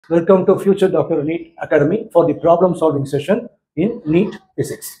Welcome to Future Dr. NEET Academy for the problem solving session in NEET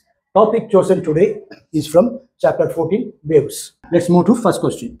Physics. Topic chosen today is from chapter 14, waves. Let's move to first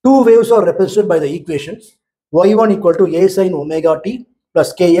question. Two waves are represented by the equations y1 equal to a sin omega t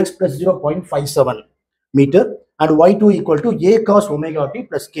plus kx plus 0.57 meter and y2 equal to a cos omega t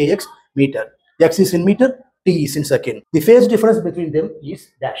plus kx meter. X is in meter, t is in second. The phase difference between them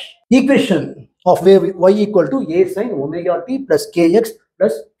is dash. Equation of wave y equal to a sin omega t plus kx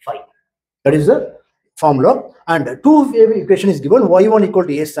plus phi. That is the formula. And two wave equation is given y1 equal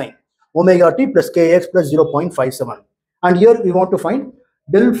to a sin omega t plus kx plus 0.57. And here we want to find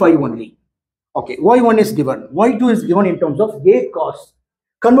del phi only. Okay, y1 is given, y2 is given in terms of a cos.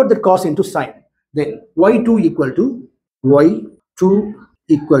 Convert the cos into sine. Then y2 equal to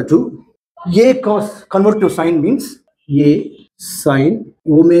a cos, convert to sine means a sine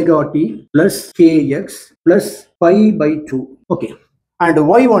omega t plus kx plus pi by 2. Okay, and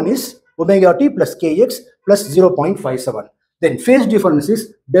y1 is omega t plus kx plus 0.57. Then phase difference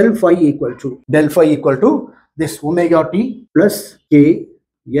is del phi equal to this omega t plus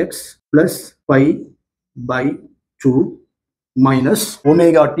kx plus pi by 2 minus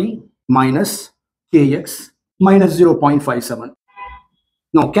omega t minus kx minus 0.57.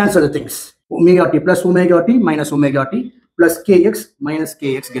 Now cancel the things. Omega t plus omega t minus omega t plus kx minus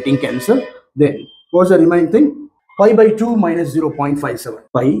kx getting cancelled. Then what's the remaining thing? Pi by 2 minus 0.57.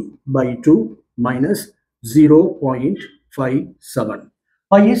 Pi by 2 minus 0.57.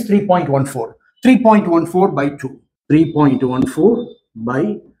 Pi is 3.14. 3.14 by 2. 3.14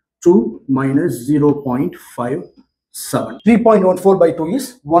 by 2 minus 0.57. 3.14 by 2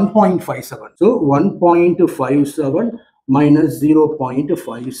 is 1.57. So 1.57 minus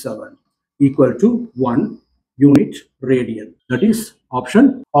 0.57 equal to 1 unit radian. That is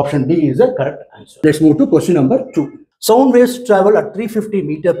option D is the correct answer. Let's move to question number 2. Sound waves travel at 350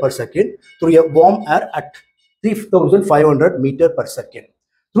 meter per second through a warm air at 3500 meter per second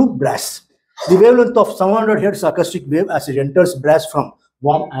through brass. The wavelength of 700 Hz acoustic wave as it enters brass from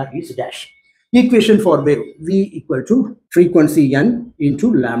warm air is dash. Equation for wave V equal to frequency n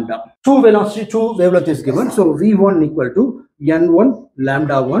into lambda. Two wavelength is given. So V1 equal to n1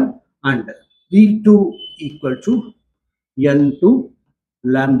 lambda 1 and V2 equal to n2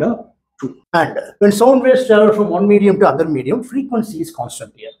 lambda 2. And when sound waves travel from one medium to other medium, frequency is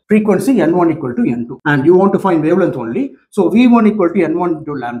constant here. Frequency n1 equal to n2. And you want to find wavelength only. So V1 equal to n1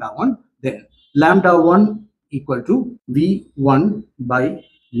 into lambda 1. Then lambda 1 equal to V1 by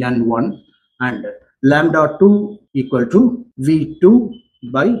n1. And lambda 2 equal to V2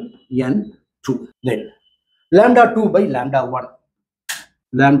 by n2. Then lambda 2 by lambda 1.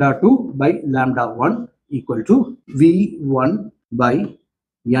 Lambda 2 by lambda 1 equal to V1 by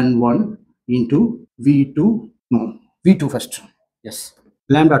n1 into V2. No, V2 first. Yes.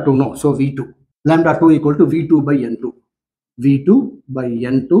 Lambda 2, no. So V2. Lambda 2 equal to V2 by n2. V2 by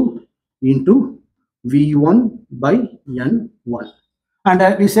n2 into V1 by n1.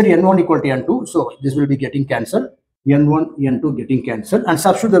 And we said n1 equal to n2, so this will be getting cancelled. n1, n2 getting cancelled, and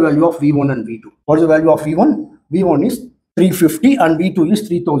substitute the value of v1 and v2. What is the value of v1? v1 is 350 and v2 is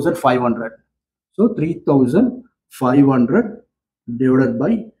 3500. So 3500 divided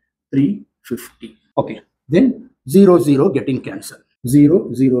by 350. Okay, then 0, 0 getting cancelled.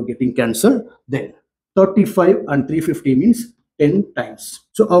 0, 0 getting cancelled. Then 35 and 350 means 10 times.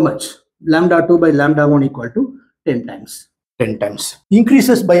 So how much? Lambda 2 by lambda 1 equal to 10 times. 10 times.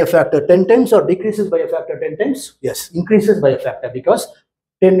 Increases by a factor 10 times or decreases by a factor 10 times? Yes, increases by a factor because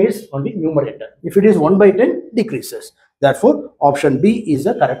 10 is on the numerator. If it is 1 by 10, decreases. Therefore, option B is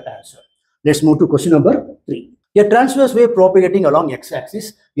the correct answer. Let's move to question number 3. A transverse wave propagating along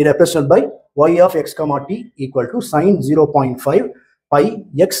x-axis is represented by y of x comma t equal to sine 0.5 pi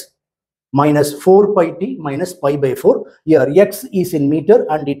x minus 4 pi t minus pi by 4. Here x is in meter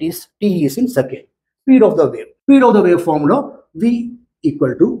and it is t is in second. Speed of the wave. Speed of the wave formula V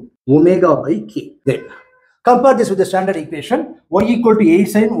equal to omega by k. Then compare this with the standard equation y equal to a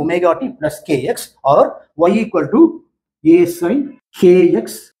sin omega t plus kx or y equal to a sin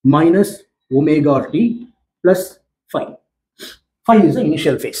kx minus omega t plus phi. Phi is the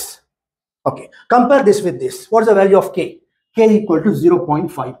initial phase. Okay. Compare this with this. What is the value of k? K equal to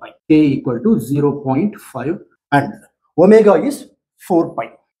 0.5 pi. K equal to 0.5 and omega is 4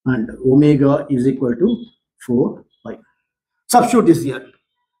 pi. And omega is equal to 4 pi. Substitute this here.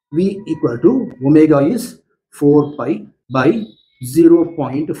 V equal to omega is 4 pi by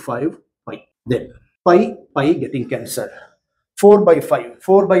 0.5 pi. Then pi getting cancelled. 4 by 5.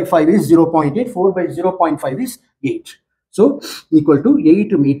 4 by 5 is 0.8. 4 by 0.5 is 8. So equal to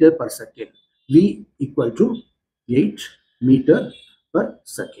 8 meter per second. V equal to 8 meter per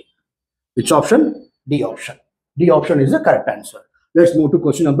second. Which option? D option. D option is the correct answer. Let's move to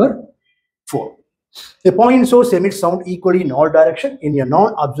question number 4. A point source emits sound equally in all directions in a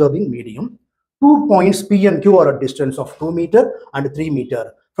non-absorbing medium. 2 points P and Q are a distance of 2 meter and 3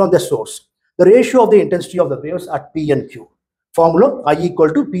 meter from the source. The ratio of the intensity of the waves at P and Q. Formula I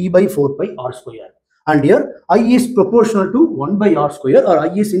equal to P by 4 pi R square. And here I is proportional to 1 by R square, or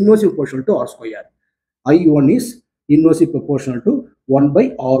I is inversely proportional to R square. I1 is inversely proportional to 1 by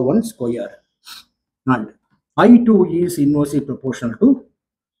R1 square. And I2 is inversely proportional to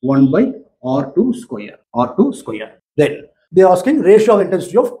 1 by R2 square. R2 square. Then they are asking ratio of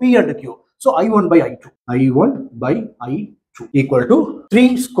intensity of P and Q. So I1 by I2. I1 by I2 equal to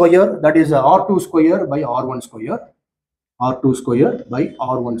 3 square, that is R2 square by R1 square. R2 square by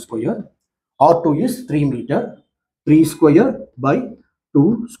R1 square. R2 is 3 meter. 3 square by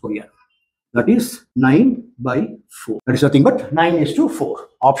 2 square. That is 9 by 4. That is nothing but 9 is to 4.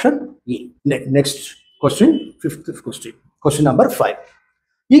 Option E. Next question, fifth question. Question number 5.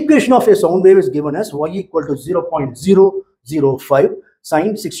 Equation of a sound wave is given as y equal to 0.005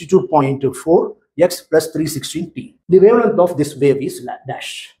 sine 62.4 x plus 316t. The wavelength of this wave is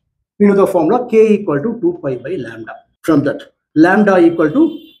dash. We know the formula k equal to 2 pi by lambda. From that, lambda equal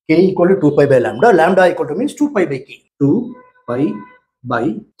to k equal to 2 pi by lambda. Lambda equal to means 2 pi by k. 2 pi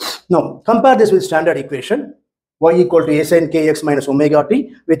by. Now compare this with standard equation. Y equal to a sin kx minus omega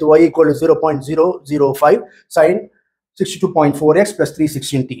t with y equal to 0.005 sine 62.4x plus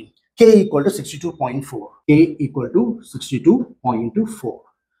 316t. K equal to 62.4. K equal to 62.4.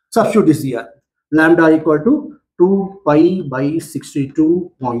 Substitute this here. Lambda equal to 2 pi by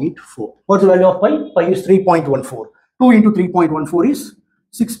 62.4. What's the value of pi? Pi is 3.14. 2 into 3.14 is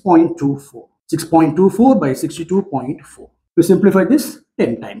 6.24. 6.24 by 62.4. We simplify this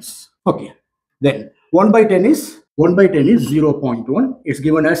 10 times. Okay. Then 1 by 10 is 0.1. It's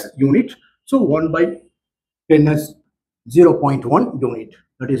given as unit. So 1 by 10 is 0.1 unit.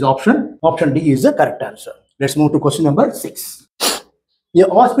 That is option D is the correct answer. Let's move to question number 6. A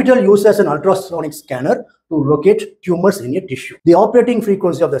hospital uses an ultrasonic scanner to locate tumors in a tissue. The operating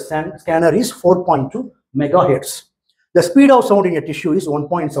frequency of the scanner is 4.2 megahertz. The speed of sound in a tissue is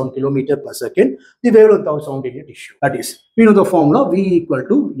 1.7 kilometer per second. The wavelength of sound in a tissue. That is, we know the formula V equal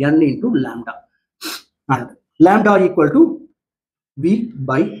to N into lambda. And lambda equal to V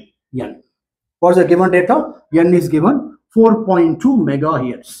by N. What's the given data? N is given 4.2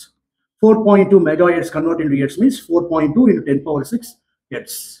 megahertz. 4.2 megahertz convert into hertz means 4.2 into 10 power 6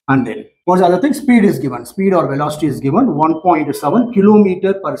 hertz. And then what's the other thing? Speed is given. Speed or velocity is given 1.7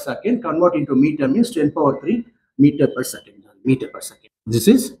 kilometer per second. Convert into meter means 10 power 3 meter per second. Meter per second. This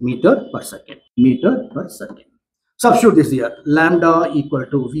is meter per second. Meter per second. Substitute this here. Lambda equal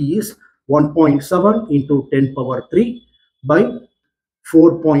to V is 1.7 into 10 power 3 by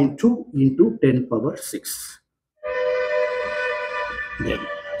 4.2 into 10 power 6. Then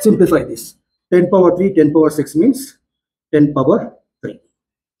simplify this. 10 power 3, 10 power 6 means 10 power 3.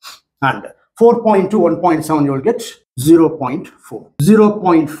 And 4.2, 1.7 you will get 0.4.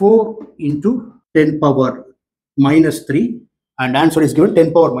 0.4 into 10 power minus 3. And answer is given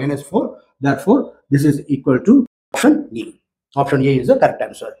 10 power minus 4. Therefore, this is equal to option E. Option A is the correct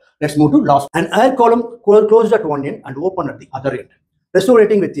answer. Let's move to last. An air column closed at one end and open at the other end.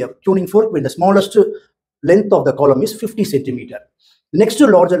 Resonating with a tuning fork when the smallest length of the column is 50 centimeter. The next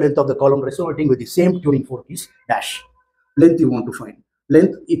larger length of the column resonating with the same tuning fork is dash. Length you want to find.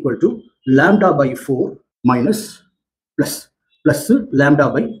 Length equal to lambda by 4 minus plus lambda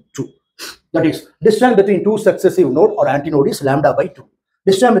by 2. That is, distance between two successive node or antinode is lambda by 2.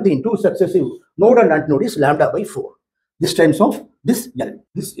 Distance between two successive node and antinode is lambda by 4. This times of this L.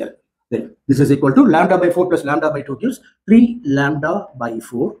 Then this is equal to lambda by 4 plus lambda by 2 gives 3 lambda by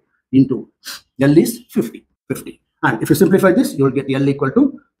 4 into L is 50. And if you simplify this, you will get L equal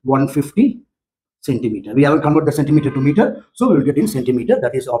to 150 centimeter. We haven't converted the centimeter to meter, so we will get in centimeter.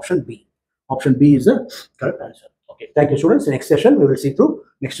 That is option B. Option B is the correct answer. Okay, thank you, students. In next session, we will see through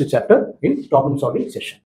next chapter in problem solving session.